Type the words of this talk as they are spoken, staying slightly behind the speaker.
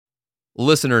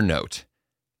Listener note: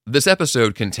 this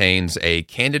episode contains a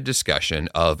candid discussion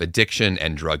of addiction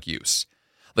and drug use.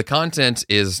 The content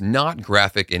is not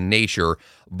graphic in nature,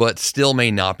 but still may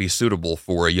not be suitable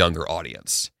for a younger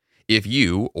audience. If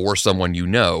you, or someone you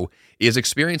know, is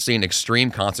experiencing extreme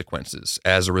consequences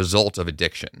as a result of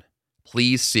addiction,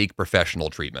 please seek professional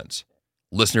treatment.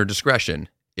 Listener discretion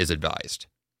is advised.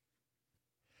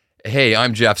 Hey,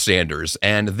 I'm Jeff Sanders,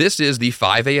 and this is the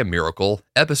 5 a.m. Miracle,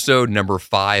 episode number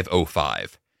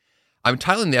 505. I'm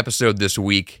titling the episode this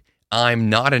week, I'm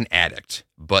Not an Addict,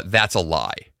 but That's a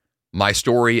Lie. My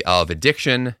story of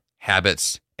addiction,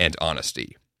 habits, and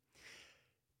honesty.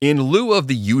 In lieu of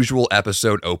the usual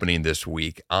episode opening this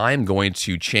week, I'm going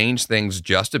to change things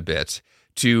just a bit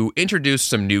to introduce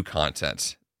some new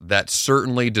content that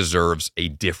certainly deserves a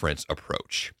different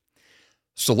approach.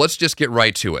 So let's just get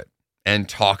right to it and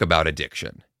talk about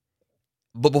addiction.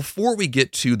 But before we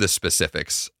get to the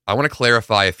specifics, I want to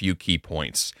clarify a few key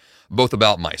points, both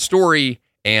about my story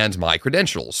and my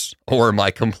credentials, or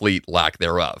my complete lack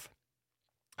thereof.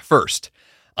 First,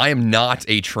 I am not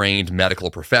a trained medical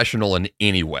professional in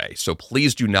any way, so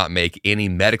please do not make any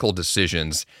medical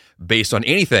decisions based on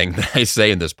anything that I say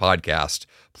in this podcast.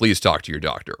 Please talk to your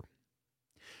doctor.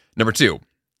 Number two,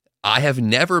 I have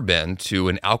never been to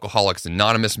an Alcoholics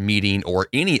Anonymous meeting or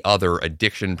any other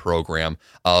addiction program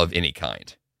of any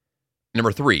kind.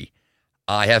 Number three,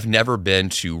 I have never been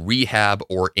to rehab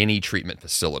or any treatment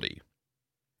facility.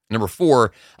 Number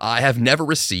four, I have never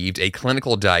received a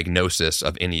clinical diagnosis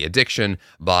of any addiction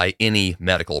by any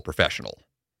medical professional.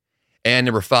 And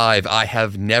number five, I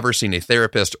have never seen a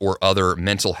therapist or other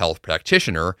mental health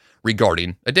practitioner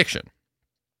regarding addiction.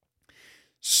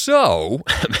 So,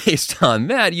 based on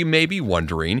that, you may be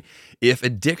wondering, if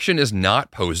addiction is not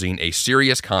posing a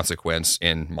serious consequence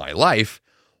in my life,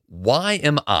 why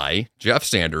am I, Jeff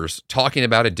Sanders, talking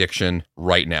about addiction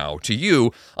right now to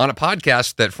you on a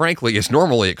podcast that frankly is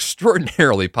normally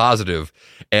extraordinarily positive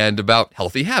and about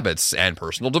healthy habits and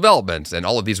personal development and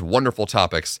all of these wonderful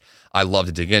topics I love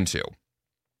to dig into?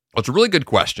 Well, it's a really good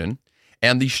question,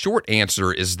 and the short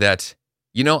answer is that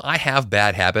I have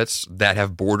bad habits that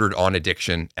have bordered on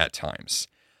addiction at times.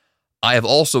 I have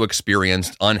also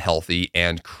experienced unhealthy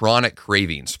and chronic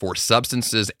cravings for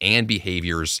substances and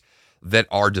behaviors that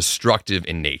are destructive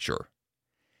in nature.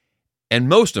 And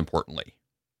most importantly,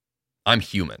 I'm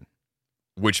human,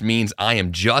 which means I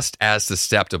am just as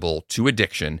susceptible to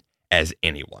addiction as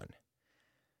anyone.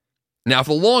 Now,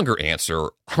 for the longer answer,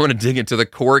 I want to dig into the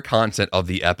core content of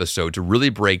the episode to really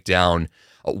break down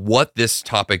what this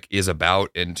topic is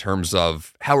about in terms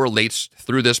of how it relates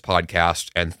through this podcast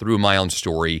and through my own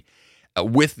story,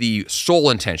 with the sole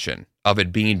intention of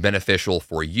it being beneficial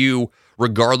for you,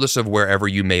 regardless of wherever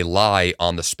you may lie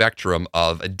on the spectrum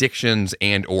of addictions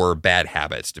and or bad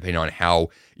habits, depending on how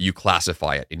you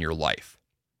classify it in your life.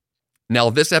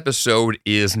 Now, this episode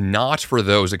is not for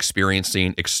those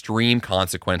experiencing extreme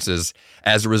consequences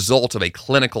as a result of a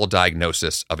clinical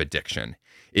diagnosis of addiction.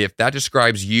 If that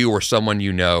describes you or someone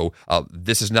you know,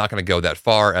 this is not going to go that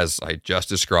far. As I just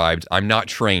described, I'm not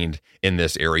trained in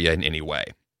this area in any way.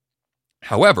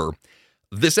 However,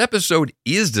 this episode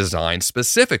is designed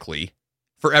specifically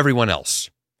for everyone else.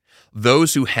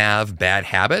 Those who have bad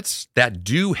habits that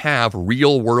do have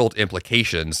real-world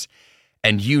implications,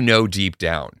 and deep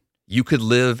down, you could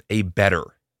live a better,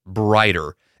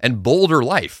 brighter, and bolder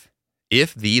life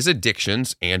if these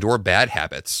addictions and or bad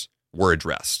habits were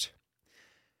addressed.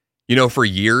 For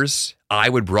years, I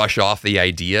would brush off the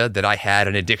idea that I had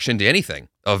an addiction to anything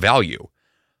of value,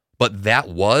 but that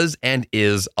was and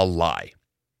is a lie.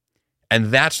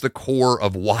 And that's the core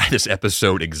of why this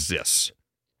episode exists.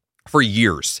 For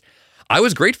years, I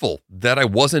was grateful that I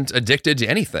wasn't addicted to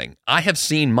anything. I have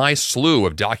seen my slew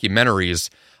of documentaries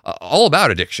all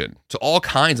about addiction to all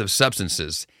kinds of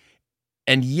substances,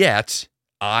 and yet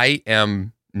I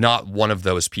am not one of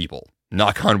those people.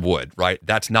 Knock on wood, right?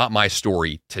 That's not my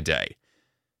story today.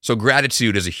 So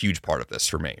gratitude is a huge part of this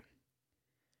for me.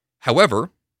 However,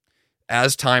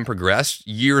 as time progressed,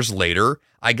 years later,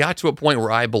 I got to a point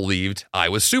where I believed I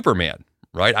was Superman,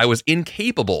 right? I was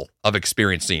incapable of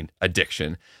experiencing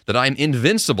addiction, that I'm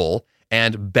invincible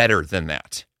and better than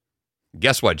that.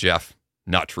 Guess what, Jeff?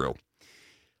 Not true.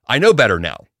 I know better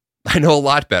now. I know a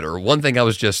lot better. One thing I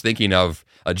was just thinking of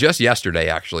just yesterday,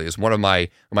 actually, is one of my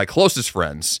closest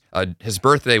friends. His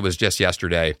birthday was just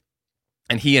yesterday,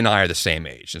 and he and I are the same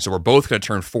age. And so we're both going to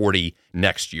turn 40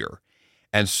 next year.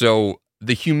 And so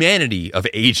the humanity of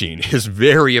aging is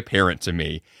very apparent to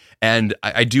me. And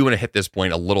I do want to hit this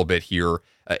point a little bit here.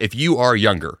 If you are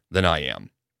younger than I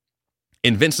am,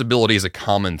 invincibility is a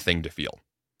common thing to feel.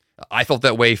 I felt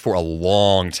that way for a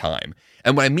long time.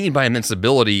 And what I mean by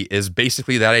invincibility is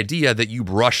basically that idea that you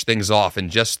brush things off and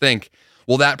just think,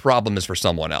 well, that problem is for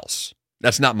someone else.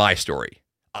 That's not my story.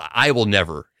 I will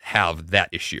never have that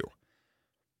issue.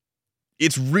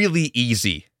 It's really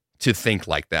easy to think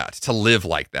like that, to live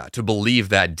like that, to believe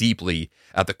that deeply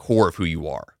at the core of who you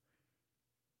are.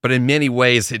 But in many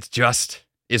ways, it just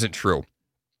isn't true,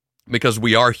 because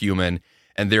we are human,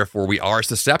 and therefore we are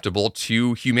susceptible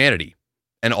to humanity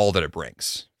and all that it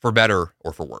brings, for better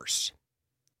or for worse.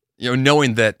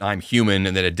 Knowing that I'm human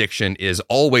and that addiction is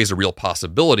always a real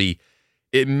possibility,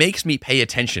 it makes me pay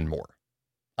attention more.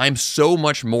 I'm so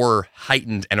much more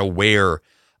heightened and aware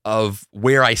of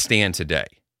where I stand today.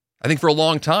 I think for a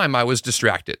long time, I was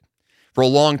distracted. For a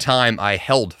long time, I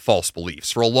held false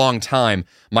beliefs. For a long time,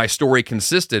 my story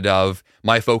consisted of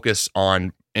my focus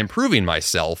on improving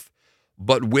myself,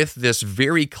 but with this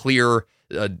very clear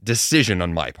decision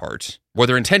on my part,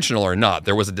 whether intentional or not.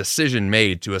 There was a decision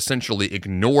made to essentially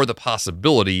ignore the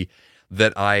possibility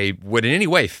that I would in any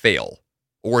way fail,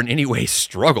 or in any way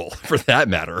struggle, for that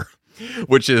matter,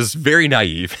 which is very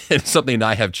naive and something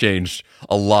I have changed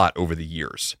a lot over the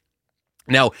years.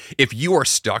 Now, if you are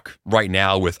stuck right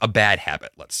now with a bad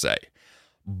habit, let's say,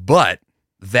 but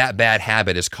that bad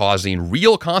habit is causing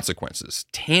real consequences,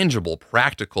 tangible,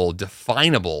 practical,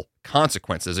 definable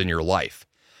consequences in your life,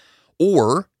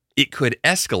 or it could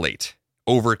escalate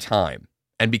over time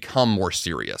and become more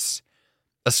serious,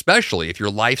 especially if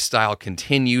your lifestyle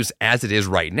continues as it is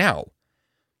right now.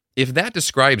 If that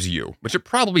describes you, which it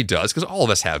probably does because all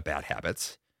of us have bad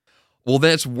habits, well,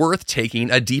 then it's worth taking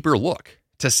a deeper look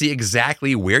to see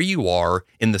exactly where you are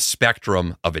in the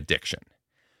spectrum of addiction.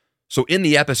 So in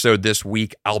the episode this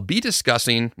week, I'll be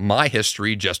discussing my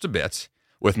history just a bit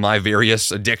with my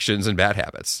various addictions and bad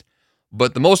habits.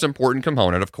 But the most important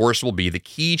component, of course, will be the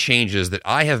key changes that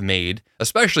I have made,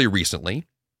 especially recently,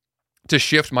 to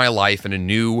shift my life in a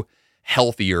new,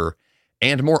 healthier,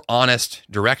 and more honest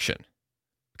direction.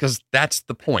 Because that's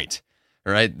the point,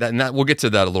 all right? We'll get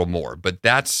to that a little more, but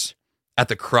that's at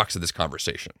the crux of this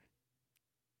conversation.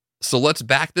 So let's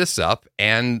back this up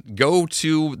and go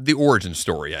to the origin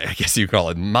story, I guess you call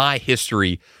it, my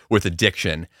history with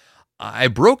addiction. I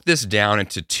broke this down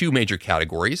into two major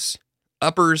categories: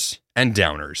 uppers and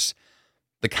downers,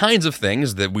 the kinds of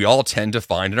things that we all tend to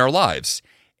find in our lives.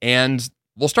 And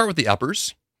we'll start with the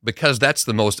uppers, because that's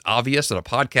the most obvious in a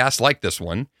podcast like this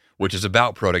one, which is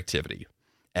about productivity.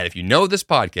 And if you know this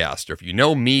podcast, or if you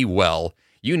know me well,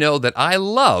 you know that I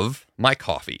love my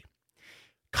coffee.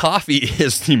 Coffee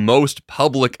is the most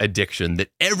public addiction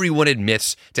that everyone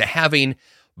admits to having,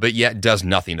 but yet does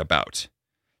nothing about.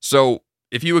 So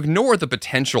if you ignore the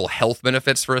potential health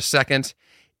benefits for a second,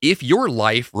 if your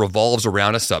life revolves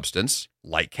around a substance,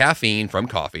 like caffeine from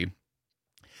coffee,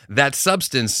 that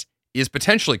substance is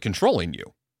potentially controlling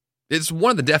you. It's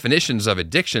one of the definitions of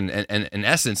addiction, and in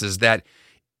essence, is that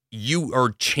you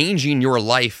are changing your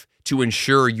life to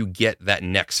ensure you get that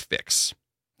next fix,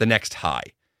 the next high,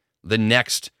 the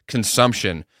next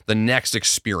consumption, the next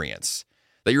experience.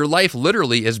 That your life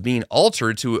literally is being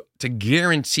altered to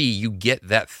guarantee you get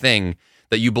that thing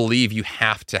that you believe you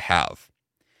have to have.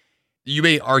 You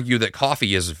may argue that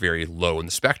coffee is very low in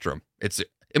the spectrum.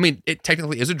 It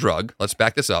technically is a drug. Let's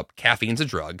back this up. Caffeine's a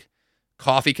drug.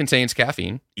 Coffee contains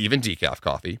caffeine, even decaf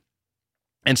coffee.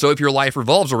 And so if your life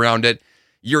revolves around it,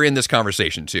 you're in this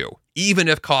conversation too, even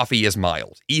if coffee is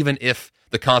mild, even if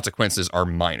the consequences are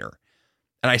minor.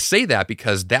 And I say that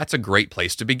because that's a great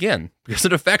place to begin, because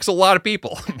it affects a lot of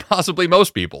people, possibly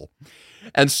most people.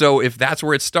 And so if that's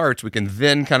where it starts, we can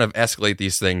then kind of escalate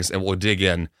these things, and we'll dig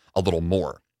in a little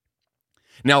more.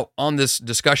 Now, on this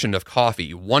discussion of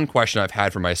coffee, one question I've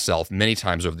had for myself many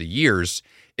times over the years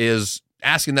is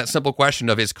asking that simple question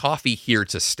of, is coffee here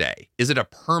to stay? Is it a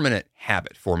permanent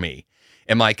habit for me?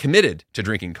 Am I committed to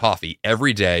drinking coffee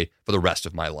every day for the rest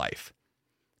of my life?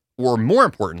 Or more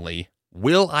importantly,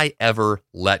 will I ever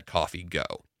let coffee go?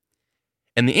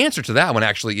 And the answer to that one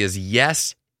actually is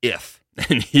yes, if.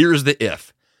 And here's the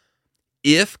if.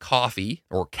 If coffee,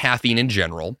 or caffeine in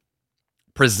general,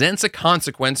 presents a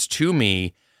consequence to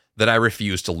me that I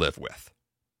refuse to live with.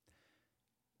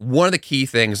 One of the key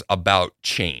things about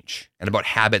change and about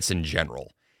habits in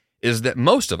general is that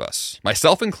most of us,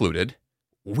 myself included,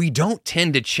 we don't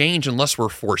tend to change unless we're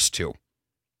forced to.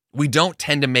 We don't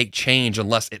tend to make change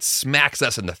unless it smacks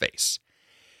us in the face.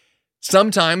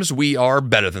 Sometimes we are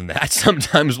better than that.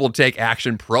 Sometimes we'll take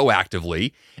action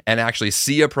proactively and actually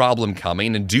see a problem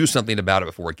coming and do something about it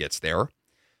before it gets there.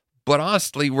 But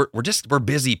honestly, we're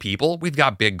busy people. We've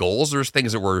got big goals. There's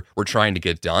things that we're trying to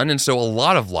get done. And so a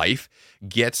lot of life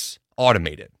gets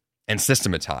automated and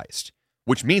systematized.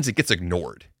 which means it gets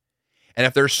ignored. And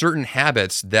if there are certain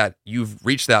habits that you've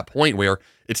reached that point where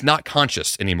it's not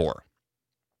conscious anymore,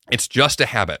 it's just a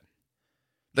habit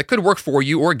that could work for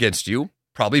you or against you,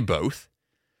 probably both.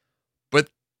 But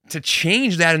to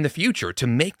change that in the future, to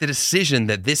make the decision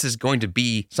that this is going to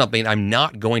be something I'm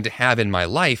not going to have in my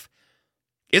life,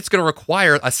 it's going to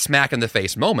require a smack in the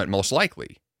face moment, most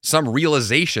likely. Some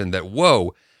realization that,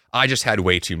 whoa, I just had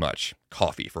way too much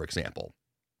coffee, for example.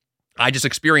 I just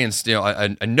experienced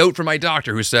a note from my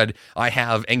doctor who said I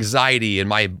have anxiety and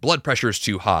my blood pressure is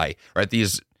too high, right?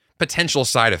 These potential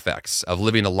side effects of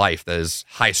living a life that is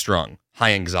high-strung,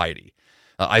 high anxiety.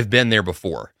 I've been there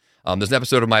before. There's an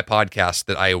episode of my podcast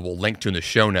that I will link to in the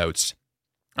show notes.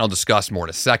 I'll discuss more in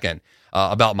a second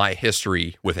about my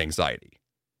history with anxiety,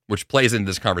 which plays into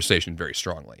this conversation very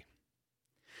strongly.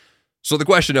 So the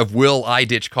question of will I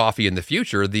ditch coffee in the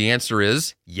future, the answer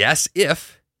is yes,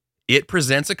 if it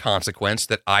presents a consequence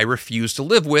that I refuse to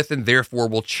live with and therefore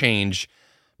will change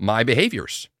my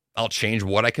behaviors. I'll change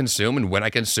what I consume and when I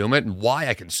consume it and why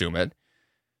I consume it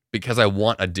because I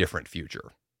want a different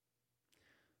future.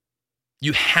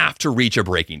 You have to reach a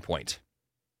breaking point.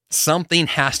 Something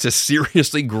has to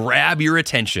seriously grab your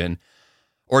attention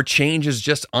or change is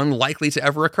just unlikely to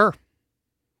ever occur.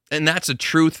 And that's a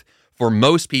truth for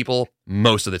most people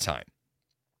most of the time.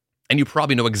 And you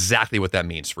probably know exactly what that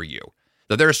means for you.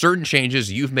 That there are certain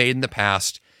changes you've made in the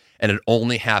past, and it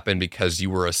only happened because you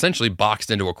were essentially boxed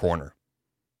into a corner.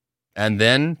 And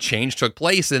then change took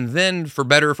place, and then for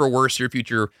better or for worse, your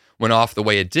future went off the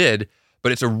way it did.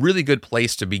 But it's a really good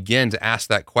place to begin to ask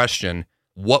that question,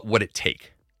 what would it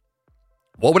take?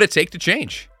 What would it take to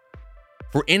change?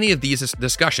 For any of these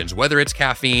discussions, whether it's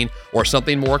caffeine or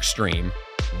something more extreme,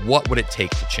 what would it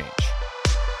take to change?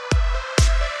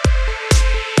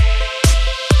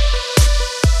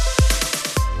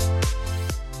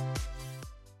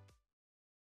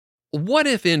 What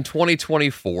if in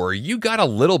 2024 you got a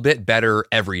little bit better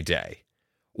every day?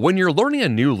 When you're learning a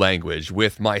new language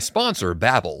with my sponsor,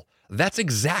 Babbel, that's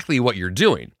exactly what you're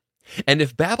doing. And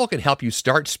if Babbel can help you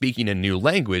start speaking a new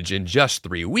language in just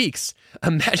 3 weeks,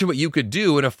 imagine what you could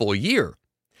do in a full year.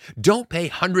 Don't pay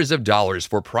hundreds of dollars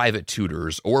for private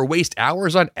tutors or waste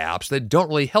hours on apps that don't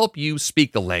really help you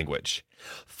speak the language.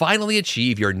 Finally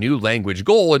achieve your new language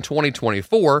goal in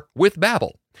 2024 with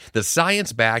Babbel, the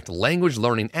science-backed language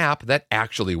learning app that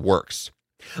actually works.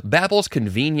 Babbel's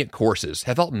convenient courses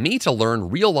have helped me to learn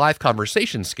real-life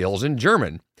conversation skills in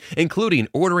German, including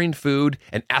ordering food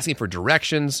and asking for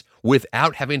directions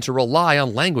without having to rely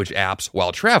on language apps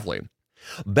while traveling.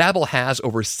 Babbel has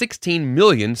over 16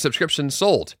 million subscriptions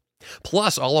sold.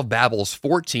 Plus, all of Babbel's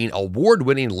 14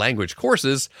 award-winning language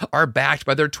courses are backed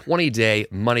by their 20-day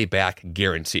money-back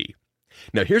guarantee.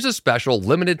 Now, here's a special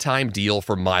limited-time deal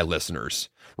for my listeners.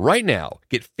 Right now,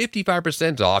 get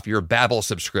 55% off your Babbel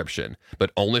subscription,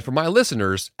 but only for my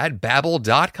listeners at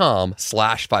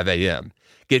babbel.com/5am.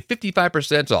 Get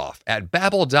 55% off at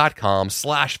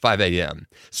babbel.com/5am,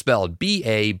 spelled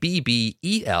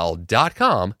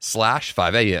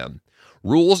BABBEL.com/5am.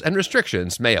 Rules and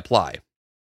restrictions may apply.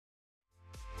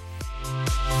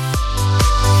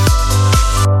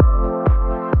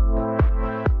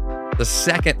 The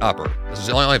second upper.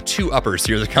 I only have 2 uppers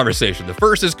here in the conversation. The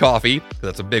first is coffee, because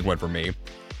that's a big one for me.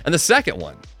 And the second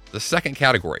one, the second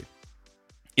category,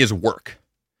 is work.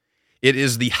 It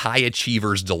is the high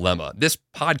achiever's dilemma. This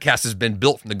podcast has been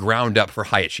built from the ground up for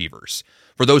high achievers,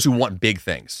 for those who want big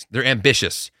things. They're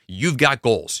ambitious. You've got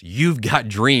goals. You've got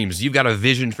dreams. You've got a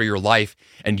vision for your life,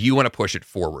 and you want to push it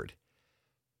forward.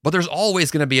 But there's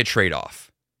always going to be a trade-off.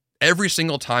 Every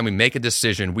single time we make a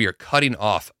decision, we are cutting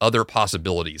off other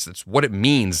possibilities. That's what it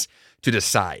means to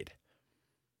decide.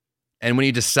 And when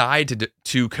you decide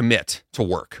to commit to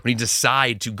work, when you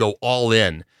decide to go all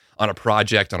in on a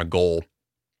project, on a goal,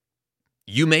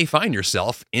 you may find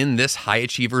yourself in this high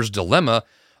achiever's dilemma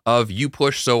of you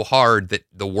push so hard that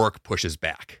the work pushes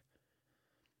back.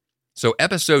 So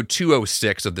episode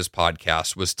 206 of this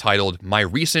podcast was titled My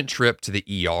Recent Trip to the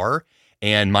ER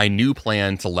and My New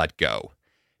Plan to Let Go.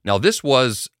 Now, this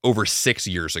was over 6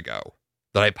 years ago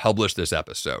that I published this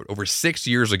episode. Over 6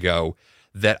 years ago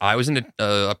that I was in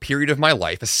a period of my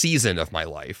life, a season of my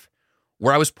life,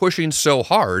 where I was pushing so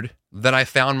hard that I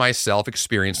found myself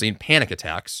experiencing panic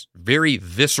attacks, very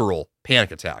visceral panic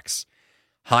attacks,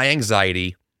 high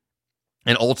anxiety,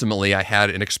 and ultimately I had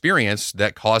an experience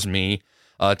that caused me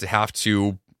to have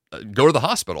to go to the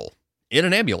hospital in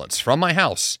an ambulance from my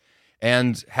house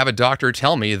and have a doctor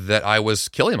tell me that I was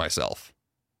killing myself.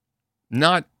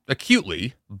 Not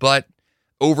acutely, but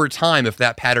over time, if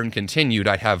that pattern continued,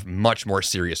 I'd have much more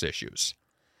serious issues.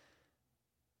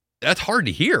 That's hard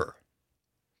to hear.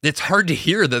 It's hard to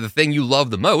hear that the thing you love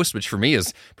the most, which for me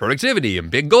is productivity and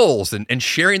big goals and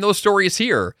sharing those stories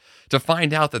here, to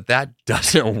find out that that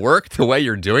doesn't work the way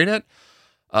you're doing it.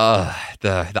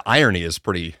 The irony is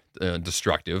pretty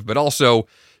destructive, but also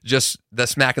just the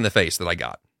smack in the face that I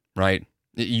got, right?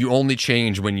 You only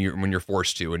change when you're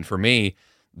forced to. And for me,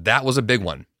 that was a big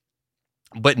one.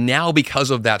 But now,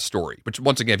 because of that story, which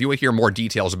once again, if you want to hear more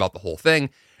details about the whole thing,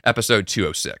 episode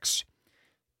 206.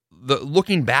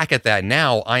 Looking back at that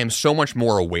now, I am so much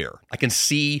more aware. I can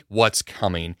see what's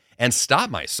coming and stop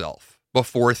myself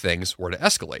before things were to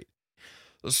escalate.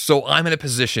 So I'm in a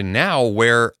position now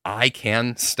where I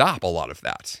can stop a lot of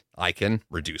that. I can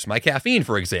reduce my caffeine,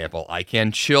 for example. I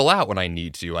can chill out when I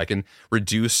need to. I can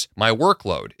reduce my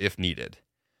workload if needed.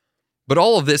 But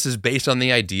all of this is based on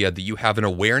the idea that you have an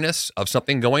awareness of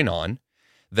something going on,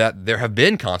 that there have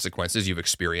been consequences you've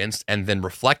experienced and then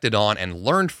reflected on and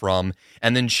learned from,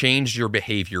 and then changed your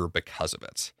behavior because of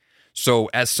it. So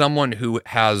as someone who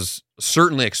has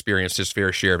certainly experienced his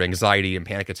fair share of anxiety and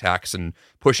panic attacks and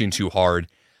pushing too hard,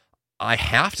 I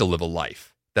have to live a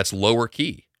life that's lower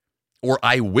key, or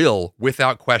I will,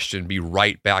 without question, be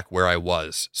right back where I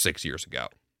was 6 years ago.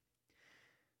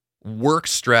 Work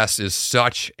stress is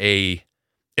such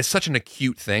an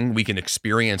acute thing we can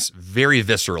experience very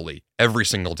viscerally every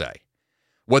single day.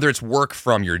 Whether it's work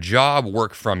from your job,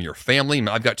 work from your family.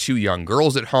 I've got 2 young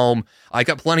girls at home. I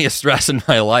got plenty of stress in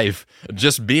my life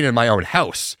just being in my own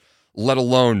house, let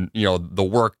alone, the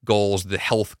work goals, the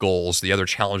health goals, the other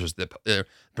challenges that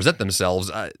present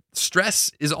themselves.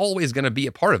 Stress is always going to be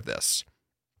a part of this.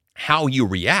 How you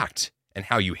react and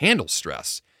how you handle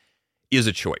stress is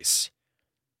a choice.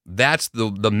 That's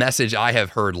the message I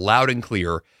have heard loud and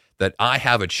clear, that I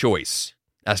have a choice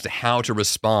as to how to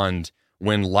respond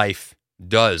when life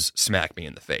does smack me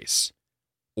in the face,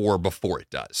 or before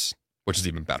it does, which is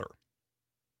even better.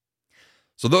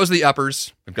 So those are the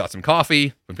uppers. We've got some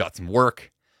coffee. We've got some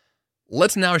work.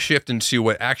 Let's now shift into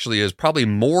what actually is probably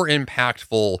more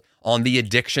impactful on the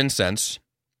addiction sense.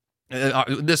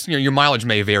 Your mileage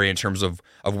may vary in terms of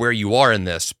where you are in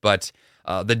this, but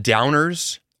the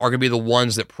downers are going to be the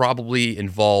ones that probably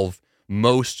involve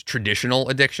most traditional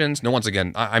addictions. Now, once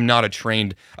again, I'm not a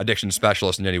trained addiction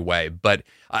specialist in any way, but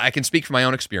I can speak from my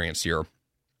own experience here.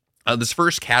 This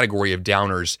first category of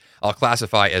downers I'll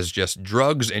classify as just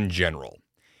drugs in general.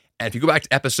 And if you go back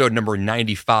to episode number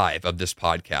 95 of this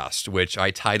podcast, which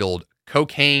I titled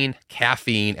Cocaine,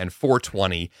 Caffeine, and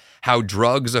 420, How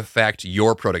Drugs Affect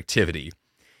Your Productivity,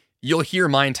 you'll hear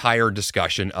my entire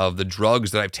discussion of the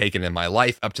drugs that I've taken in my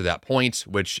life up to that point,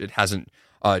 which it hasn't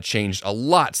changed a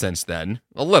lot since then,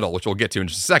 a little, which we'll get to in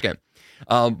just a second.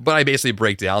 But I basically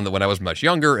break down that when I was much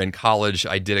younger in college,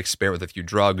 I did experiment with a few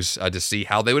drugs to see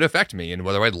how they would affect me and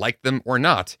whether I'd like them or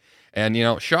not. And,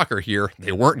 shocker here,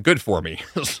 they weren't good for me.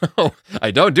 So I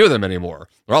don't do them anymore.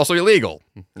 They're also illegal.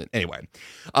 Anyway,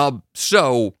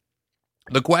 so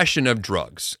the question of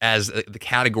drugs as the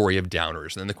category of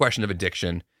downers and the question of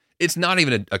addiction, it's not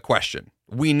even a question.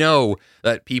 We know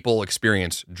that people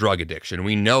experience drug addiction.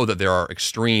 We know that there are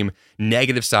extreme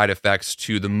negative side effects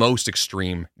to the most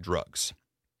extreme drugs.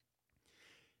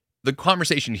 The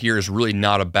conversation here is really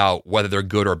not about whether they're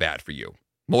good or bad for you.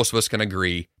 Most of us can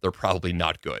agree they're probably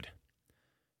not good.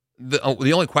 The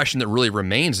only question that really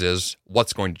remains is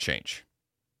what's going to change?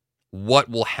 What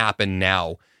will happen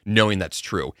now knowing that's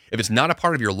true? If it's not a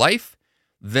part of your life,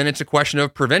 then it's a question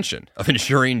of prevention, of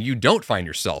ensuring you don't find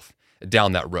yourself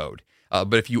down that road.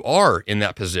 But if you are in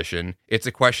that position, it's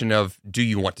a question of, do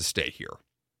you want to stay here?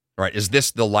 All right, is this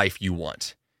the life you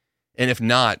want? And if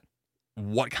not,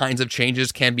 what kinds of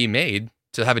changes can be made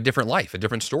to have a different life, a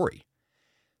different story?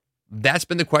 That's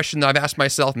been the question that I've asked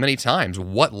myself many times.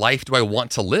 What life do I want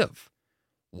to live?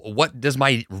 What does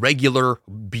my regular,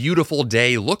 beautiful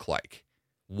day look like?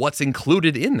 What's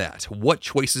included in that? What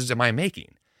choices am I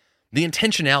making? The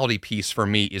intentionality piece for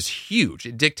me is huge.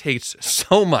 It dictates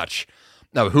so much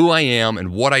of who I am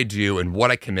and what I do and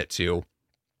what I commit to.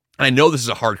 And I know this is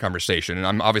a hard conversation, and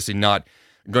I'm obviously not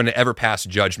going to ever pass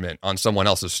judgment on someone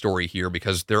else's story here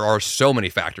because there are so many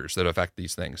factors that affect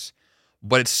these things.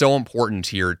 But it's so important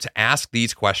here to ask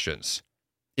these questions.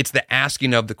 It's the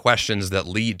asking of the questions that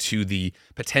lead to the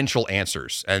potential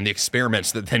answers and the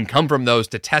experiments that then come from those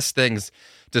to test things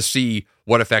to see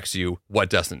what affects you, what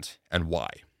doesn't, and why.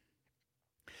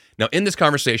 Now, in this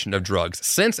conversation of drugs,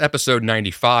 since episode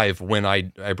 95, when I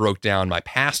broke down my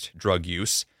past drug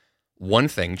use, one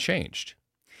thing changed.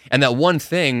 And that one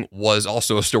thing was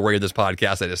also a story of this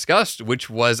podcast I discussed, which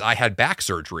was I had back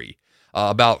surgery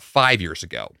about 5 years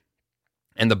ago.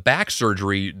 And the back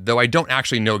surgery, though I don't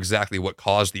actually know exactly what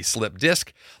caused the slip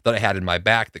disc that I had in my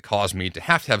back that caused me to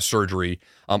have surgery,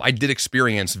 I did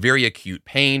experience very acute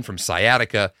pain from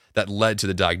sciatica that led to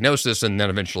the diagnosis and then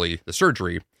eventually the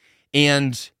surgery.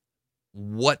 And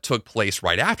what took place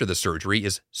right after the surgery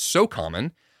is so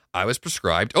common, I was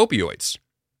prescribed opioids.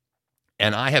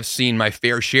 And I have seen my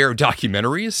fair share of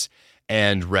documentaries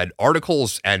and read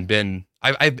articles and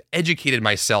I've educated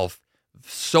myself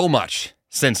so much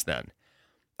since then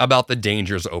about the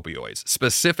dangers of opioids,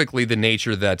 specifically the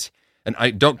nature that, and I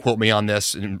don't quote me on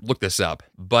this and look this up,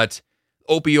 but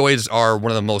opioids are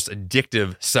one of the most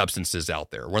addictive substances out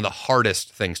there, one of the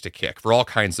hardest things to kick for all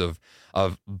kinds of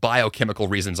biochemical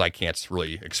reasons I can't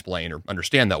really explain or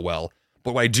understand that well.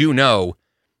 But what I do know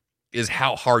is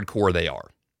how hardcore they are.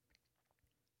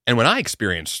 And when I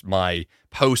experienced my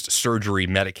post-surgery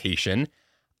medication,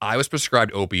 I was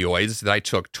prescribed opioids that I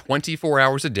took 24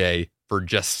 hours a day for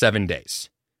just 7 days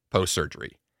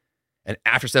post-surgery. And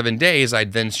after 7 days,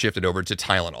 I'd then shifted over to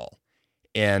Tylenol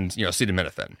and,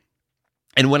 acetaminophen.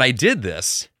 And when I did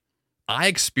this, I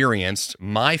experienced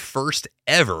my first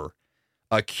ever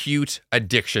acute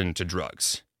addiction to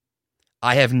drugs.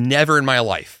 I have never in my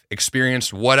life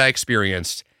experienced what I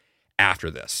experienced after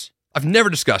this. I've never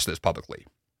discussed this publicly,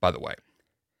 by the way.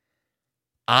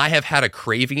 I have had a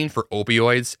craving for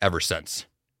opioids ever since.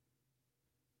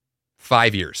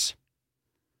 5 years.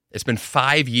 It's been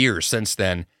 5 years since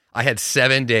then. I had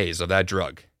 7 days of that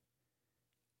drug.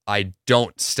 I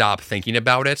don't stop thinking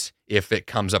about it if it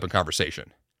comes up in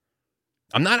conversation.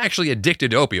 I'm not actually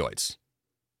addicted to opioids,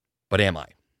 but am I?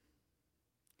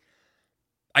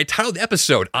 I titled the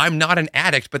episode, I'm not an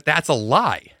addict, but that's a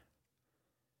lie.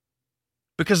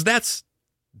 Because that's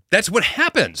what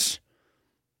happens.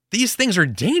 These things are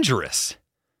dangerous.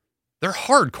 They're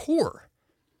hardcore.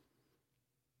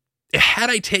 Had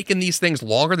I taken these things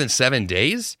longer than 7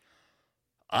 days,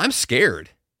 I'm scared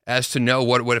as to know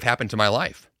what would have happened to my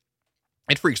life.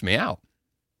 It freaks me out.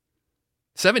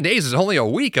 7 days is only a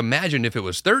week. Imagine if it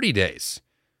was 30 days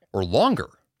or longer.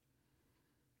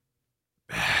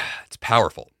 It's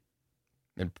powerful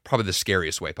in probably the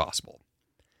scariest way possible.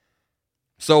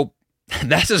 So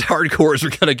that's as hardcore as we're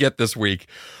going to get this week.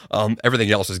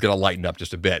 Everything else is going to lighten up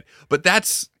just a bit. But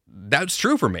that's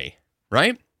true for me,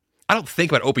 right? I don't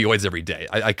think about opioids every day.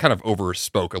 I kind of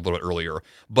overspoke a little bit earlier,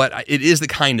 but it is the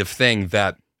kind of thing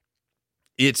that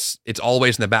it's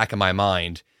always in the back of my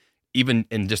mind, even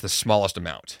in just the smallest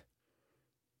amount.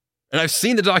 And I've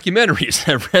seen the documentaries,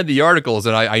 I've read the articles,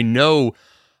 and I know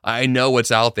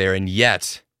what's out there, and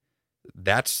yet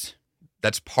that's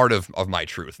part of my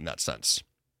truth in that sense.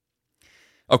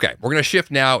 Okay, we're going to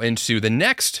shift now into the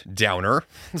next downer.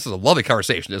 This is a lovely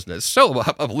conversation, isn't it? It's so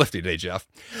uplifting today, Jeff.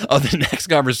 The next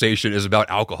conversation is about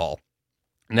alcohol.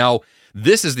 Now,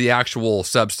 this is the actual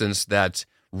substance that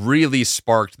really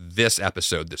sparked this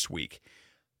episode this week.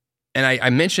 And I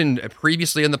mentioned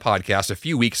previously in the podcast a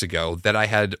few weeks ago that I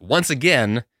had once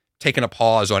again taken a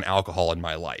pause on alcohol in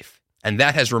my life. And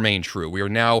that has remained true. We are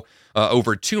now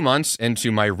over 2 months into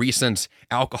my recent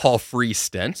alcohol-free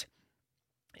stint.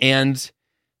 And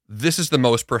this is the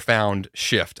most profound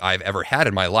shift I've ever had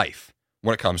in my life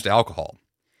when it comes to alcohol.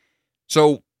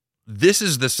 So this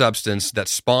is the substance that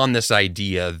spawned this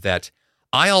idea that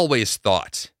I always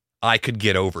thought I could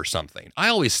get over something. I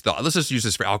always thought, let's just use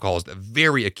this for alcohol as a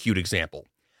very acute example.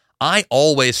 I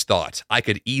always thought I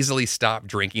could easily stop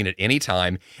drinking at any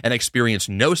time and experience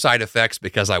no side effects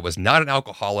because I was not an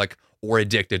alcoholic or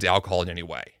addicted to alcohol in any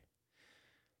way.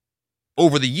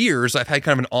 Over the years, I've had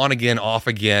kind of an on-again,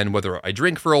 off-again, whether I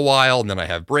drink for a while and then I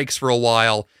have breaks for a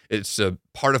while. It's a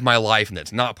part of my life and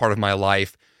it's not part of my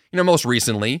life. Most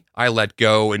recently, I let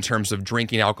go in terms of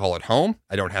drinking alcohol at home.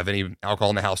 I don't have any alcohol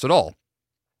in the house at all.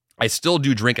 I still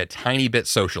do drink a tiny bit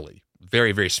socially,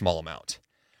 very, very small amount.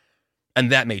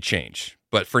 And that may change,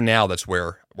 but for now, that's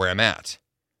where I'm at.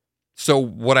 So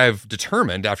what I've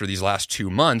determined after these last 2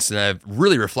 months, and I've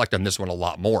really reflected on this one a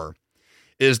lot more,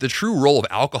 is the true role of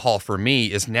alcohol for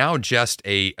me is now just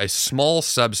a small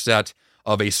subset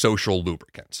of a social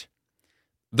lubricant.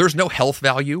 There's no health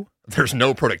value. There's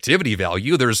no productivity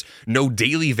value. There's no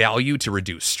daily value to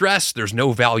reduce stress. There's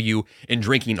no value in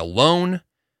drinking alone.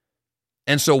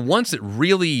 And so once it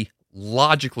really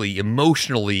logically,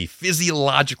 emotionally,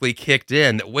 physiologically kicked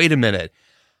in that, wait a minute,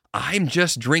 I'm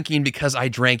just drinking because I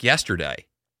drank yesterday.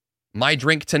 My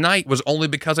drink tonight was only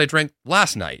because I drank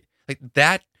last night. Like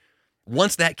that.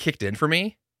 Once that kicked in for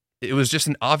me, it was just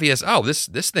an obvious,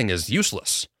 this thing is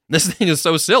useless. This thing is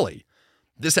so silly.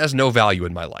 This has no value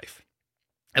in my life.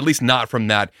 At least not from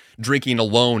that drinking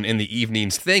alone in the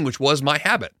evenings thing, which was my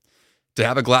habit. To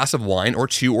have a glass of wine or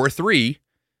 2 or 3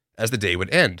 as the day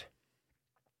would end.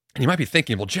 And you might be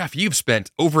thinking, well, Jeff, you've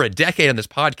spent over a decade on this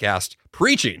podcast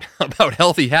preaching about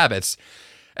healthy habits,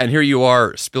 and here you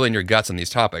are spilling your guts on these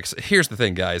topics. Here's the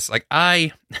thing, guys. Like,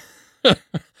 I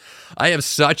have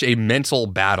such a mental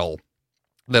battle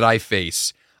that I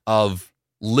face of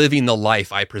living the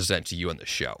life I present to you on the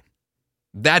show.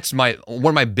 That's one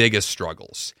of my biggest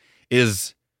struggles,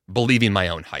 is believing my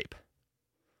own hype.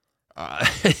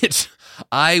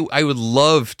 I would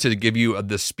love to give you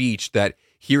the speech that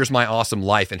here's my awesome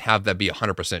life and have that be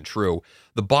 100% true.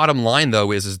 The bottom line,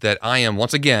 though, is that I am,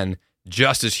 once again,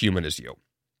 just as human as you,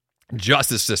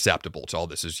 just as susceptible to all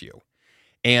this as you.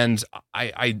 And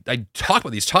I talk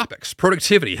about these topics: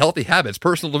 productivity, healthy habits,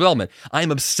 personal development. I'm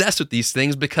obsessed with these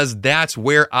things because that's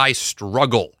where I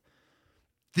struggle.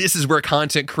 This is where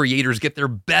content creators get their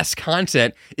best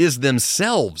content, is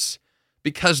themselves,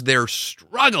 because they're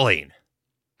struggling,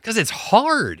 because it's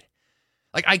hard.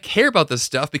 Like, I care about this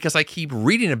stuff because I keep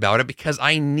reading about it because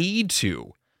I need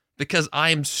to, because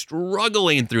I'm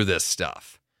struggling through this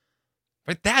stuff.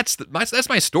 Right? That's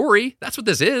my story. That's what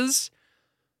this is.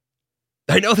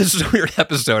 I know this is a weird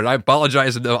episode, and I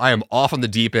apologize if I am off on the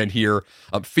deep end here.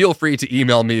 Feel free to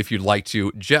email me if you'd like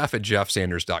to,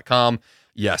 jeff@jeffsanders.com.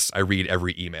 Yes, I read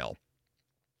every email.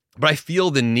 But I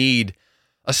feel the need,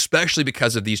 especially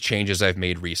because of these changes I've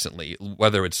made recently,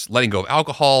 whether it's letting go of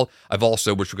alcohol. I've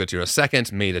also, which we'll get to in a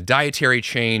second, made a dietary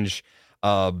change.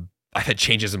 I've had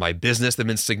changes in my business that have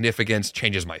been significant,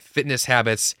 changes in my fitness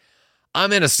habits.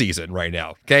 I'm in a season right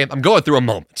now, okay? I'm going through a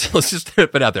moment. Let's just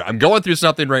put it out there. I'm going through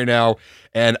something right now,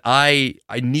 and I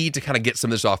need to kind of get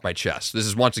some of this off my chest. This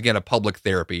is, once again, a public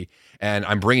therapy, and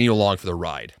I'm bringing you along for the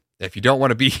ride. If you don't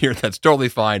want to be here, that's totally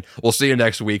fine. We'll see you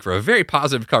next week for a very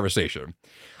positive conversation.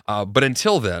 But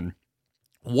until then,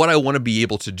 what I want to be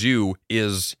able to do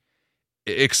is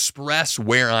express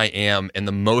where I am in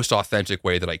the most authentic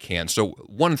way that I can. So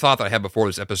one thought that I had before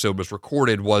this episode was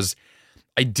recorded was,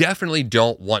 I definitely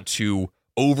don't want to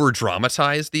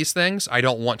over-dramatize these things. I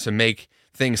don't want to make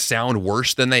things sound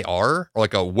worse than they are, or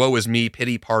like a woe is me,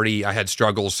 pity party, I had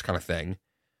struggles kind of thing.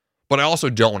 But I also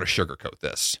don't want to sugarcoat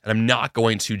this. And I'm not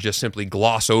going to just simply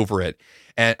gloss over it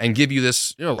and give you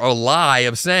this, a lie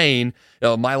of saying,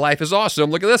 my life is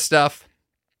awesome, look at this stuff.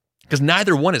 Because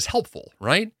neither one is helpful,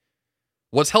 right?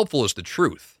 What's helpful is the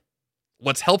truth.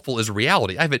 What's helpful is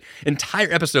reality. I have an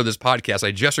entire episode of this podcast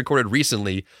I just recorded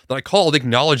recently that I called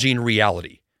Acknowledging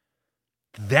Reality.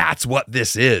 That's what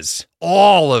this is.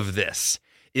 All of this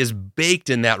is baked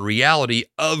in that reality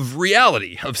of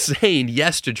saying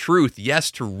yes to truth,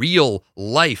 yes to real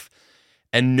life,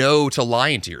 and no to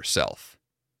lying to yourself,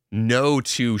 no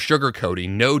to sugarcoating,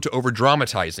 no to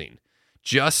over-dramatizing.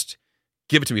 Just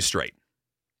give it to me straight.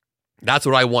 That's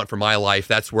what I want for my life.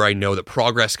 That's where I know that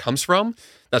progress comes from.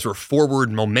 That's where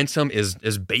forward momentum is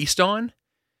based on,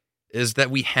 is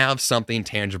that we have something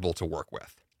tangible to work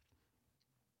with.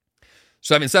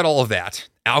 So having said all of that,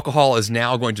 alcohol is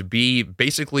now going to be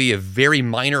basically a very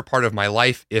minor part of my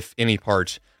life, if any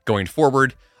part, going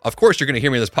forward. Of course, you're going to hear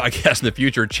me in this podcast in the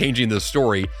future changing the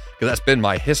story, because that's been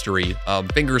my history.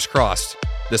 Fingers crossed,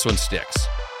 this one sticks.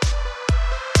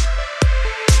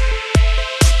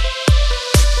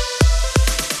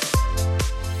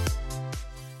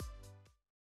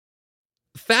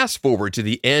 Fast forward to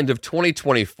the end of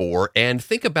 2024 and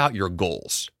think about your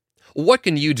goals. What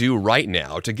can you do right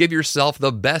now to give yourself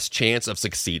the best chance of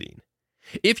succeeding?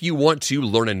 If you want to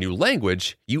learn a new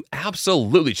language, you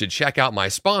absolutely should check out my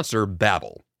sponsor,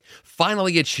 Babbel.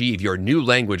 Finally achieve your new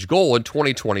language goal in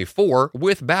 2024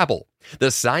 with Babbel,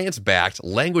 the science-backed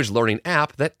language learning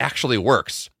app that actually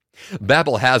works.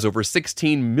 Babbel has over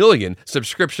 16 million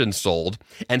subscriptions sold,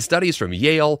 and studies from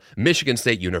Yale, Michigan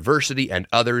State University, and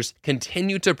others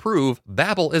continue to prove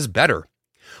Babbel is better.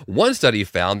 One study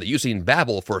found that using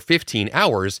Babbel for 15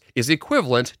 hours is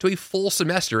equivalent to a full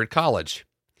semester at college.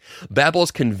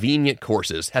 Babbel's convenient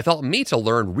courses have helped me to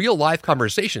learn real-life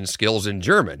conversation skills in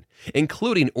German,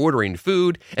 including ordering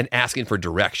food and asking for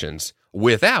directions,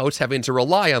 without having to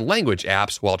rely on language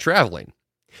apps while traveling.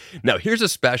 Now, here's a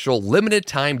special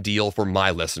limited-time deal for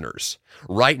my listeners.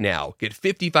 Right now, get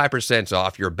 55%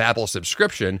 off your Babbel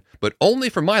subscription, but only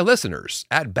for my listeners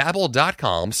at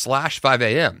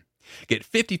babbel.com/5am. Get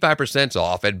 55%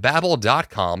 off at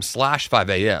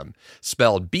babbel.com/5am,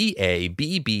 spelled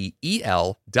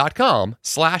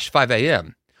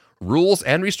BABBEL.com/5am. Rules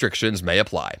and restrictions may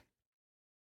apply.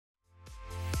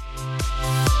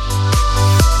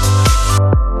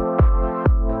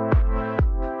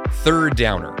 Third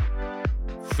downer,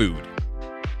 food.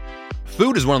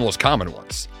 Food is one of the most common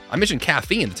ones. I mentioned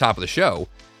caffeine at the top of the show.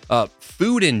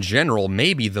 food in general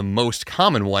may be the most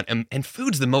common one, and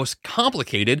food's the most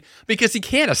complicated because you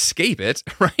can't escape it,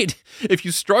 right? If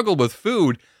you struggle with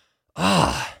food,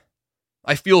 I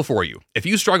feel for you. If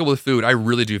you struggle with food, I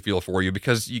really do feel for you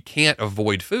because you can't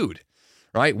avoid food,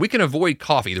 right? We can avoid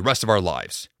coffee the rest of our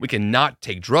lives. We cannot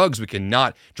take drugs. We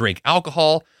cannot drink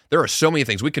alcohol. There are so many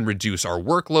things. We can reduce our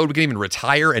workload. We can even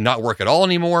retire and not work at all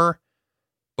anymore,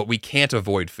 but we can't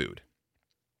avoid food.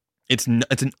 It's an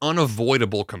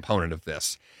unavoidable component of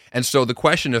this. And so the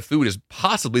question of food is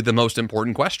possibly the most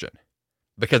important question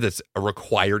because it's a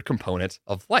required component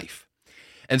of life.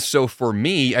 And so for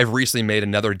me, I've recently made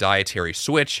another dietary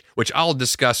switch, which I'll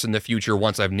discuss in the future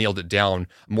once I've nailed it down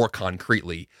more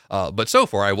concretely. But so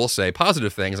far, I will say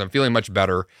positive things. I'm feeling much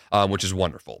better, which is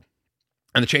wonderful.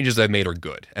 And the changes I've made are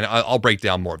good. And I'll break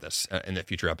down more of this in a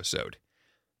future episode.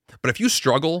 But if you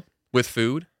struggle with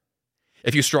food,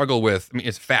 if you struggle with,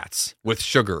 it's fats, with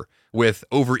sugar, with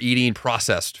overeating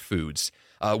processed foods,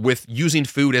 with using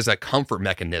food as a comfort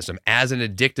mechanism, as an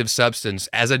addictive substance,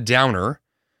 as a downer,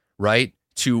 right?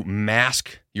 To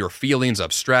mask your feelings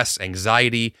of stress,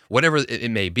 anxiety, whatever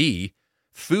it may be,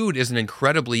 food is an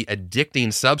incredibly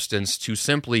addicting substance to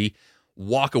simply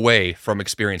walk away from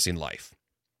experiencing life.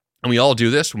 And we all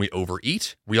do this when we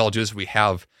overeat. We all do this when we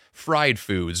have fried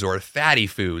foods or fatty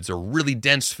foods or really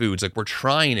dense foods. Like we're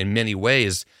trying in many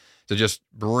ways to just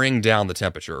bring down the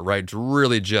temperature, right? To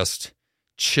really just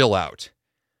chill out.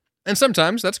 And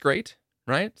sometimes that's great,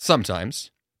 right?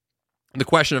 Sometimes. The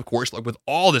question, of course, like with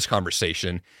all this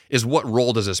conversation, is what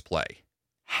role does this play?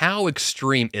 How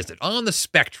extreme is it? On the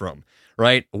spectrum,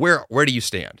 right? Where do you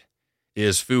stand?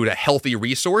 Is food a healthy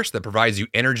resource that provides you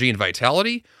energy and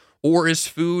vitality? Or is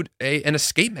food an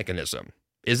escape mechanism?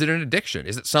 Is it an addiction?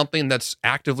 Is it something that's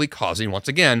actively causing, once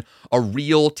again, a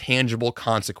real tangible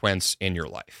consequence in your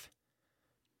life?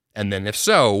 And then if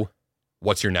so,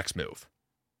 what's your next move?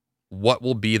 What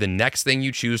will be the next thing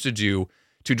you choose to do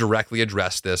to directly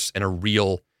address this in a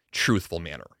real, truthful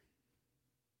manner?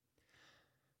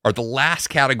 Or the last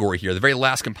category here, the very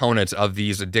last component of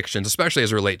these addictions, especially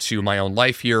as it relates to my own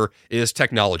life here, is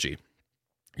technology.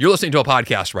 You're listening to a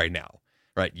podcast right now,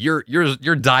 right? You're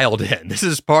dialed in. This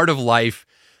is part of life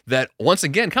that, once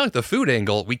again, kind of like the food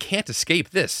angle, we can't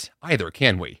escape this either,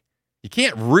 can we? You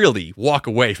can't really walk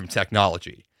away from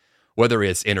technology. Whether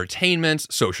it's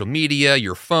entertainment, social media,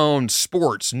 your phone,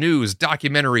 sports, news,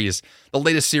 documentaries, the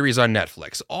latest series on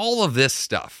Netflix, all of this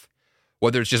stuff,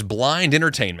 whether it's just blind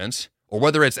entertainment or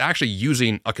whether it's actually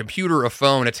using a computer, a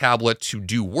phone, a tablet to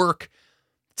do work,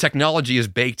 technology is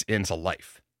baked into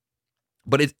life.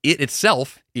 But it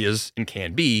itself is and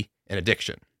can be an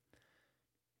addiction.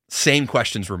 Same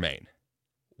questions remain.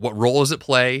 What role does it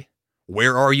play?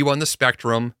 Where are you on the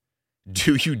spectrum?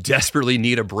 Do you desperately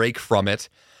need a break from it?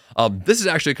 This is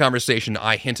actually a conversation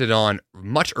I hinted on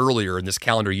much earlier in this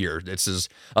calendar year. This is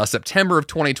September of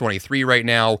 2023 right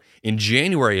now. In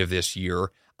January of this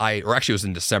year, or actually it was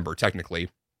in December technically,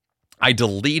 I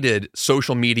deleted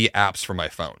social media apps from my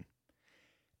phone.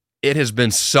 It has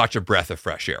been such a breath of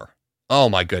fresh air. Oh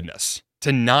my goodness.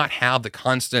 To not have the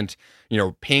constant,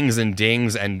 pings and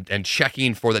dings and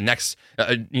checking for the next,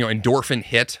 endorphin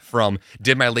hit from,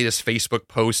 did my latest Facebook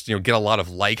post, get a lot of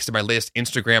likes? Did my latest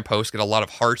Instagram post get a lot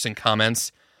of hearts and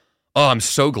comments? Oh, I'm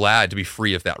so glad to be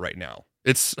free of that right now.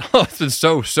 It's been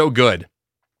so good.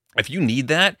 If you need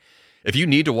that, if you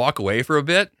need to walk away for a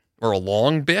bit or a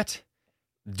long bit,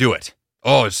 do it.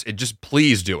 Oh, just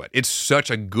please do it. It's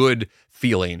such a good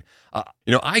feeling.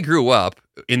 I grew up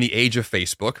in the age of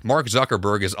Facebook. Mark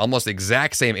Zuckerberg is almost the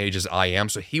exact same age as I am.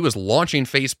 So he was launching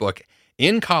Facebook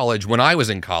in college when I was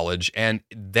in college, and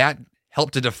that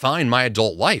helped to define my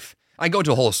adult life. I go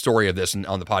into a whole story of this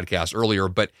on the podcast earlier,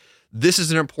 but this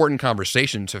is an important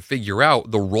conversation to figure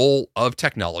out the role of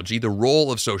technology, the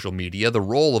role of social media, the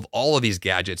role of all of these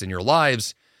gadgets in your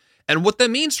lives, and what that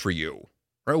means for you.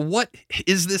 Right? What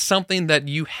is this something that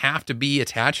you have to be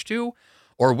attached to?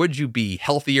 Or would you be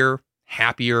healthier,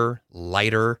 happier,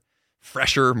 lighter,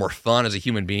 fresher, more fun as a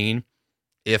human being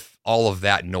if all of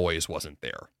that noise wasn't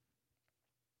there?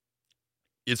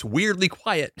 It's weirdly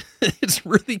quiet. It's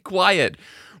really quiet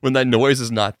when that noise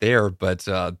is not there, but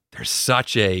there's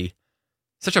such a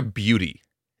beauty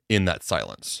in that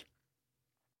silence.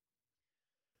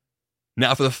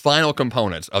 Now, for the final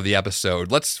component of the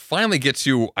episode, let's finally get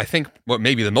to, I think, what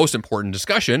may be the most important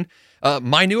discussion,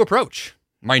 my new approach.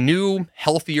 My new,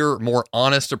 healthier, more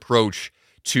honest approach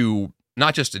to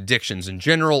not just addictions in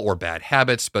general or bad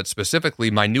habits, but specifically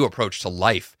my new approach to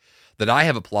life that I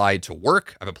have applied to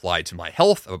work, I've applied to my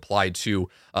health, I've applied to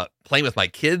playing with my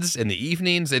kids in the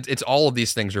evenings. It's all of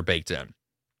these things are baked in.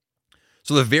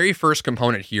 So the very first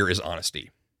component here is honesty.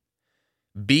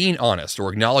 Being honest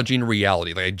or acknowledging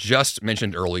reality, like I just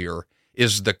mentioned earlier,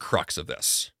 is the crux of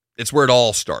this. It's where it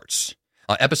all starts.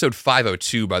 Episode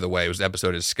 502, by the way, was the episode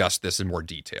that discussed this in more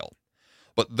detail.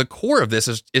 But the core of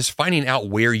this is finding out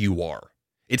where you are.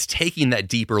 It's taking that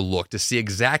deeper look to see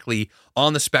exactly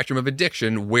on the spectrum of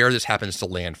addiction where this happens to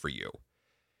land for you.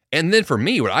 And then for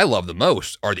me, what I love the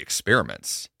most are the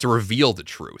experiments to reveal the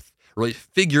truth, really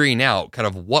figuring out kind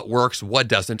of what works, what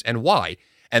doesn't, and why.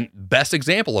 And best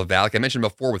example of that, like I mentioned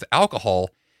before with alcohol,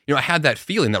 I had that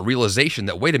feeling, that realization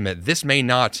that, wait a minute, this may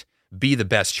not be the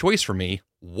best choice for me.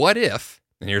 What if,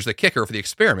 and here's the kicker for the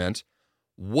experiment,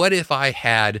 what if I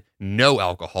had no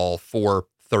alcohol for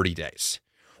 30 days?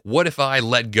 What if I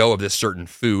let go of this certain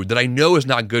food that I know is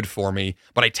not good for me,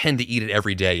 but I tend to eat it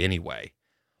every day anyway?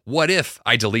 What if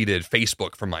I deleted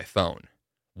Facebook from my phone?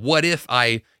 What if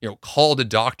I, called a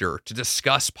doctor to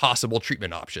discuss possible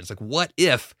treatment options? Like, what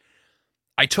if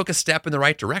I took a step in the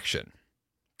right direction?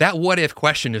 That what if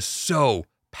question is so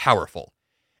powerful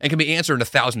and can be answered in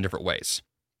 1,000 different ways.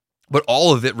 But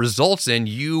all of it results in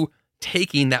you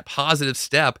taking that positive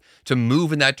step to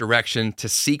move in that direction, to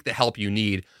seek the help you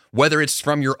need, whether it's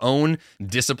from your own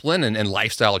discipline and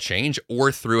lifestyle change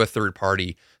or through a third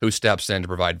party who steps in to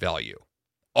provide value.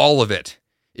 All of it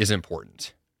is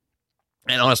important.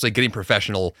 And honestly, getting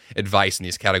professional advice in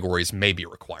these categories may be a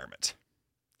requirement.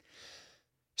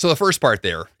 So the first part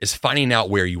there is finding out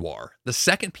where you are. The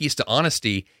second piece to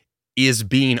honesty is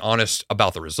being honest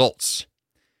about the results.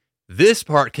 This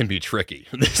part can be tricky.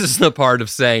 This is the part of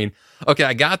saying, okay,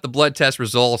 I got the blood test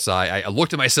results. I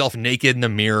looked at myself naked in the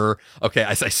mirror. Okay,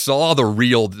 I saw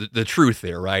the truth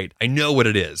there, right? I know what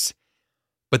it is.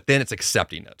 But then it's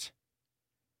accepting it.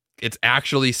 It's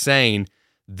actually saying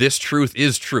this truth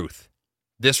is truth.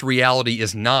 This reality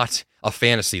is not a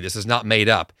fantasy. This is not made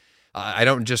up. I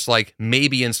don't just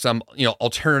maybe in some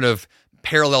alternative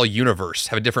parallel universe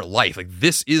have a different life. Like,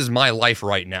 this is my life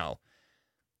right now.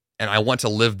 And I want to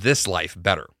live this life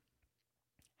better.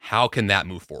 How can that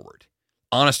move forward?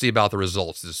 Honesty about the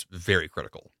results is very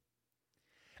critical.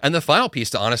 And the final piece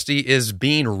to honesty is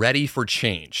being ready for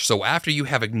change. So after you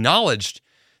have acknowledged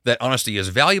that honesty is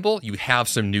valuable, you have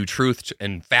some new truth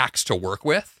and facts to work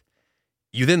with,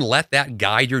 you then let that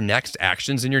guide your next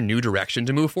actions in your new direction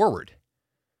to move forward.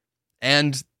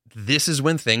 And this is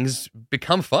when things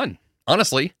become fun.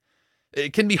 Honestly,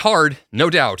 it can be hard,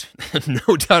 no doubt,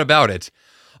 no doubt about it.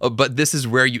 But this is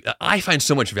where I find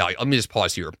so much value. Let me just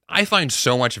pause here. I find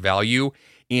so much value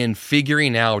in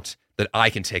figuring out that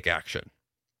I can take action.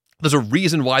 There's a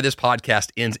reason why this podcast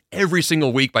ends every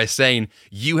single week by saying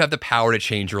you have the power to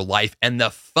change your life. And the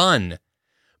fun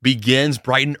begins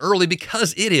bright and early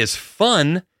because it is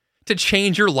fun to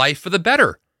change your life for the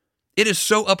better. It is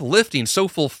so uplifting, so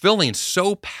fulfilling,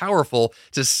 so powerful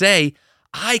to say,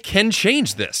 I can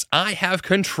change this. I have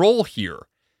control here.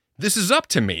 This is up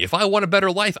to me. If I want a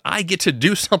better life, I get to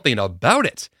do something about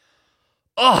it.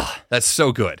 Oh, that's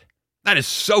so good. That is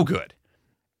so good.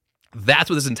 That's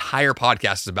what this entire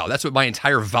podcast is about. That's what my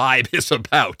entire vibe is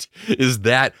about, is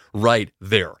that right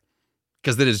there.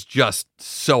 Because that is just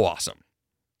so awesome.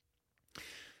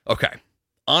 Okay,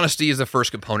 honesty is the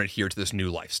first component here to this new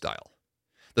lifestyle.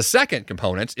 The second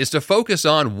component is to focus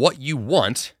on what you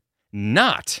want,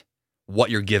 not what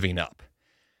you're giving up.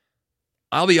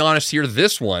 I'll be honest here,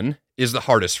 this one is the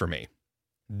hardest for me.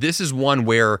 This is one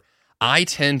where I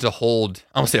tend to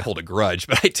I won't say hold a grudge,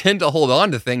 but I tend to hold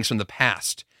on to things from the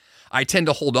past. I tend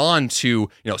to hold on to,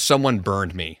 someone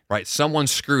burned me, right? Someone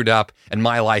screwed up and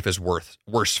my life is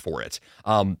worse for it.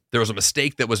 There was a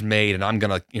mistake that was made and I'm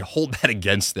going to hold that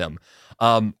against them.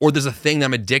 Or there's a thing that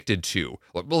I'm addicted to.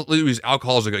 We'll use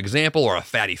alcohol as a good example, or a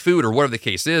fatty food, or whatever the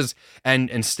case is. And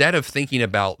instead of thinking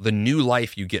about the new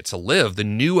life you get to live, the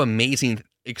new amazing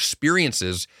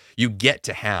experiences you get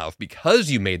to have because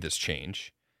you made this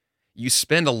change, you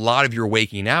spend a lot of your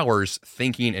waking hours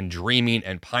thinking and dreaming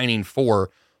and pining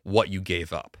for what you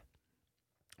gave up.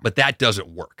 But that doesn't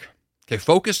work. Okay,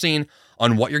 focusing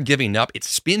on what you're giving up, it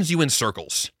spins you in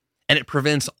circles and it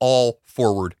prevents all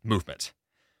forward movement.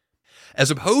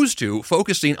 As opposed to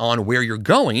focusing on where you're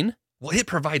going, well, it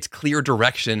provides clear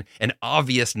direction and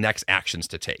obvious next actions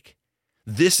to take.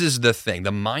 This is the thing,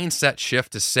 the mindset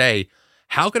shift to say,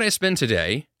 how can I spend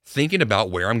today thinking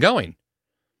about where I'm going?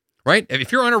 Right?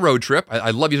 If you're on a road trip, I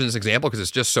love using this example because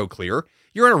it's just so clear.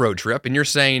 You're on a road trip and you're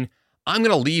saying, I'm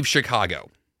going to leave Chicago.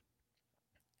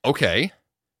 Okay,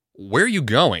 where are you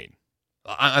going?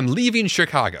 I'm leaving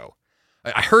Chicago.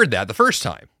 I heard that the first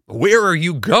time. Where are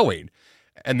you going?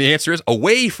 And the answer is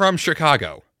away from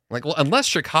Chicago. Like, well, unless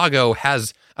Chicago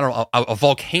has, a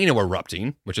volcano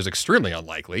erupting, which is extremely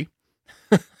unlikely,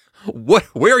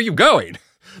 where are you going?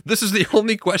 This is the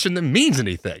only question that means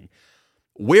anything.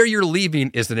 Where you're leaving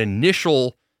is an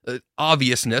initial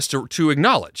obviousness to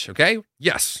acknowledge, okay?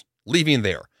 Yes, leaving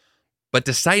there. But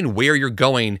deciding where you're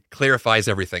going clarifies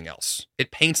everything else.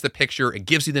 It paints the picture, it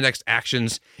gives you the next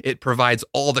actions, it provides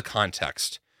all the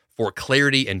context for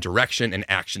clarity and direction and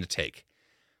action to take.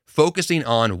 Focusing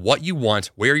on what you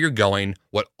want, where you're going,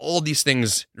 what all these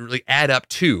things really add up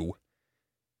to,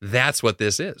 that's what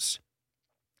this is.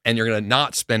 And you're going to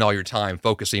not spend all your time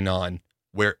focusing on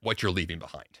what you're leaving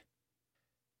behind.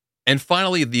 And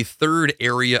finally, the third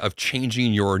area of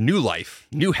changing your new life,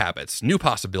 new habits, new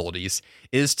possibilities,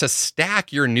 is to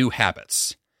stack your new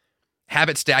habits.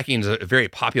 Habit stacking is a very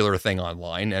popular thing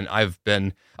online, and I've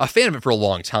been a fan of it for a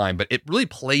long time, but it really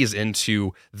plays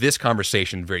into this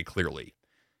conversation very clearly.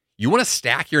 You want to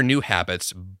stack your new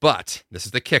habits, but, this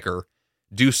is the kicker,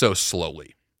 do so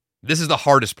slowly. This is the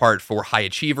hardest part for high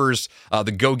achievers,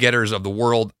 the go-getters of the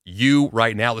world. You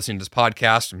right now listening to this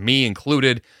podcast, me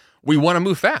included, we want to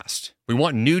move fast. We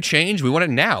want new change. We want it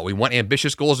now. We want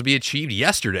ambitious goals to be achieved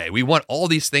yesterday. We want all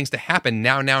these things to happen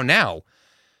now.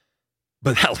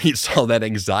 But that leads to all that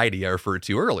anxiety I referred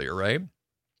to earlier, right?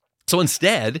 So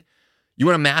instead, you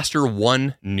want to master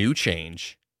one new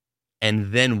change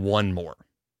and then one more.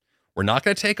 We're not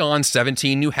going to take on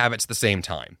 17 new habits at the same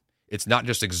time. It's not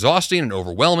just exhausting and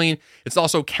overwhelming, it's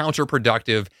also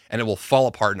counterproductive, and it will fall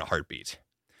apart in a heartbeat.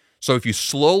 So if you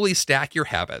slowly stack your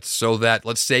habits so that,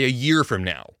 let's say, a year from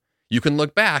now, you can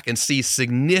look back and see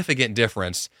significant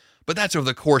difference, but that's over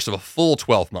the course of a full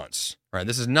 12 months, right?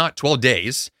 This is not 12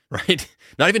 days, right?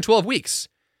 Not even 12 weeks.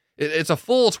 It's a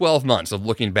full 12 months of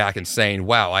looking back and saying,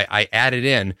 wow, I added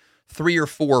in 3 or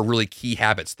 4 really key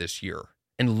habits this year,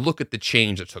 and look at the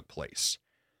change that took place.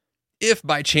 If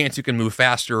by chance you can move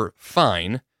faster,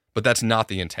 fine, but that's not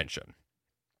the intention.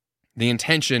 The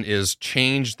intention is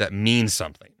change that means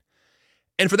something.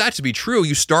 And for that to be true,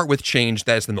 you start with change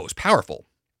that is the most powerful.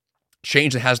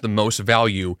 Change that has the most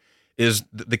value is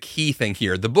the key thing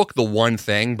here. The book, The One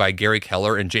Thing by Gary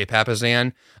Keller and Jay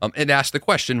Papasan, it asks the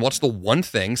question, what's the one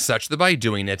thing such that by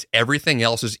doing it, everything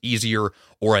else is easier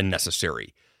or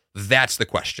unnecessary? That's the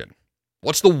question.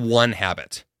 What's the one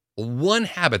habit? One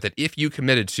habit that if you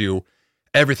committed to,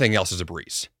 everything else is a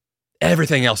breeze.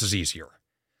 Everything else is easier.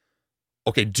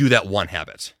 Okay, do that one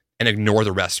habit and ignore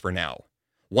the rest for now.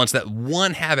 Once that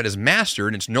one habit is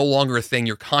mastered and it's no longer a thing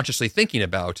you're consciously thinking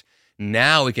about,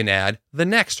 now we can add the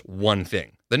next one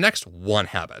thing, the next one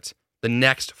habit, the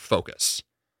next focus.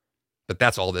 But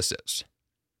that's all this is.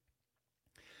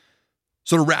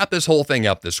 So to wrap this whole thing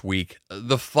up this week,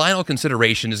 the final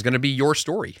consideration is going to be your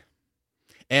story.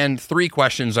 And 3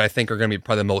 questions I think are going to be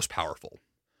probably the most powerful.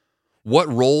 What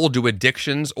role do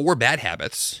addictions or bad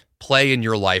habits play in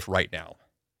your life right now?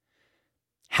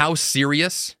 How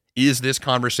serious is this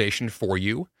conversation for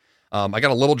you? I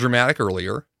got a little dramatic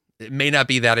earlier. It may not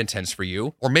be that intense for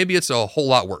you, or maybe it's a whole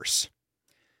lot worse.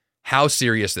 How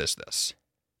serious is this?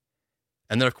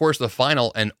 And then, of course, the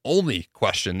final and only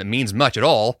question that means much at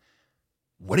all,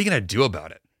 what are you going to do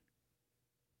about it?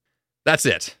 That's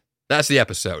it. That's the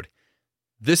episode.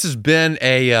 This has been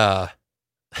a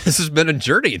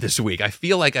journey this week. I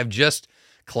feel like I've just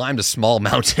climbed a small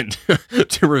mountain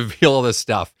to reveal all this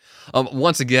stuff.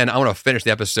 Once again, I want to finish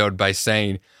the episode by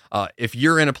saying, if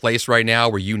you're in a place right now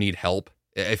where you need help,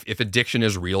 if addiction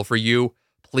is real for you,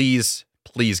 please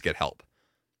get help.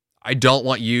 I don't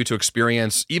want you to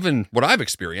experience even what I've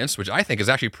experienced, which I think is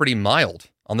actually pretty mild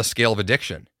on the scale of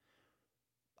addiction.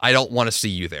 I don't want to see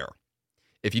you there.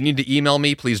 If you need to email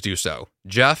me, please do so.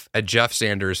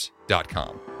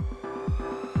 Jeff@jeffsanders.com.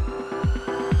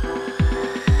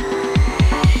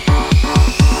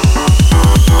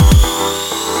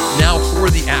 Now,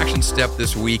 for the action step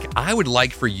this week, I would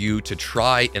like for you to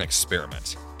try an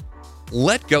experiment.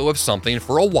 Let go of something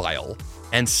for a while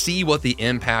and see what the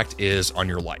impact is on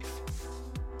your life.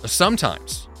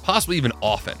 Sometimes, possibly even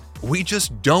often, we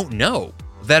just don't know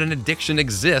that an addiction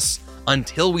exists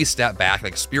until we step back and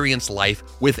experience life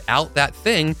without that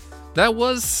thing that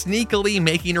was sneakily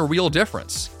making a real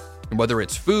difference. And whether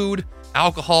it's food,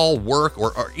 alcohol, work,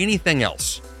 or anything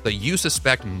else that you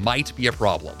suspect might be a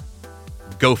problem,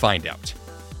 go find out.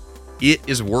 It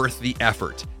is worth the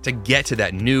effort to get to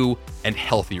that new and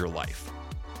healthier life.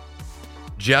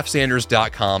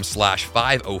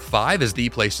 JeffSanders.com/505 is the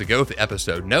place to go for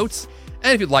episode notes.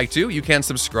 And if you'd like to, you can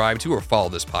subscribe to or follow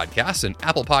this podcast in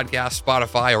Apple Podcasts,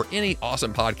 Spotify, or any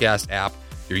awesome podcast app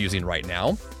you're using right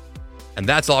now. And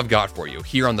that's all I've got for you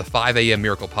here on the 5 a.m.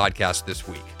 Miracle Podcast this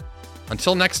week.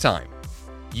 Until next time,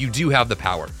 you do have the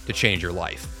power to change your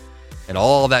life. And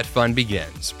all that fun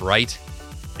begins bright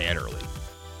and early.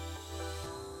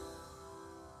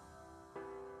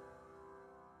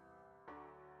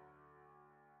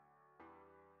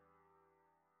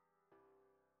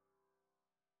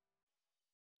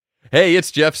 Hey,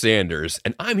 it's Jeff Sanders,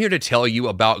 and I'm here to tell you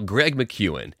about Greg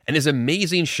McKeown and his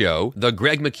amazing show, The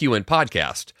Greg McKeown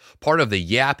Podcast, part of the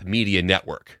Yap Media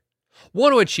Network.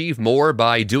 Want to achieve more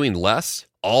by doing less,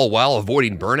 all while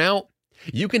avoiding burnout?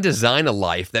 You can design a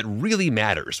life that really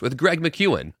matters with Greg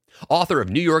McKeown, author of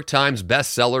New York Times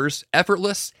bestsellers,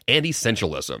 Effortless and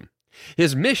Essentialism.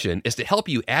 His mission is to help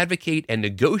you advocate and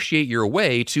negotiate your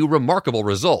way to remarkable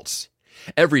results.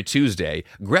 Every Tuesday,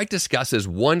 Greg discusses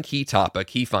one key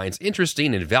topic he finds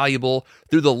interesting and valuable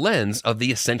through the lens of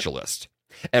the essentialist.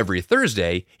 Every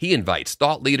Thursday, he invites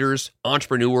thought leaders,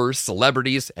 entrepreneurs,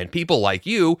 celebrities, and people like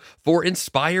you for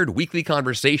inspired weekly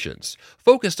conversations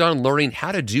focused on learning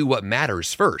how to do what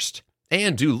matters first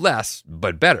and do less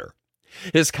but better.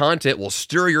 His content will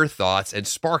stir your thoughts and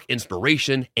spark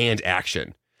inspiration and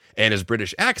action. And his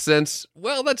British accents,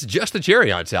 well, that's just the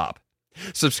cherry on top.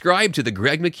 Subscribe to the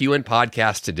Greg McKeown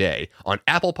Podcast today on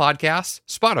Apple Podcasts,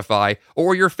 Spotify,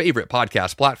 or your favorite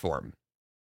podcast platform.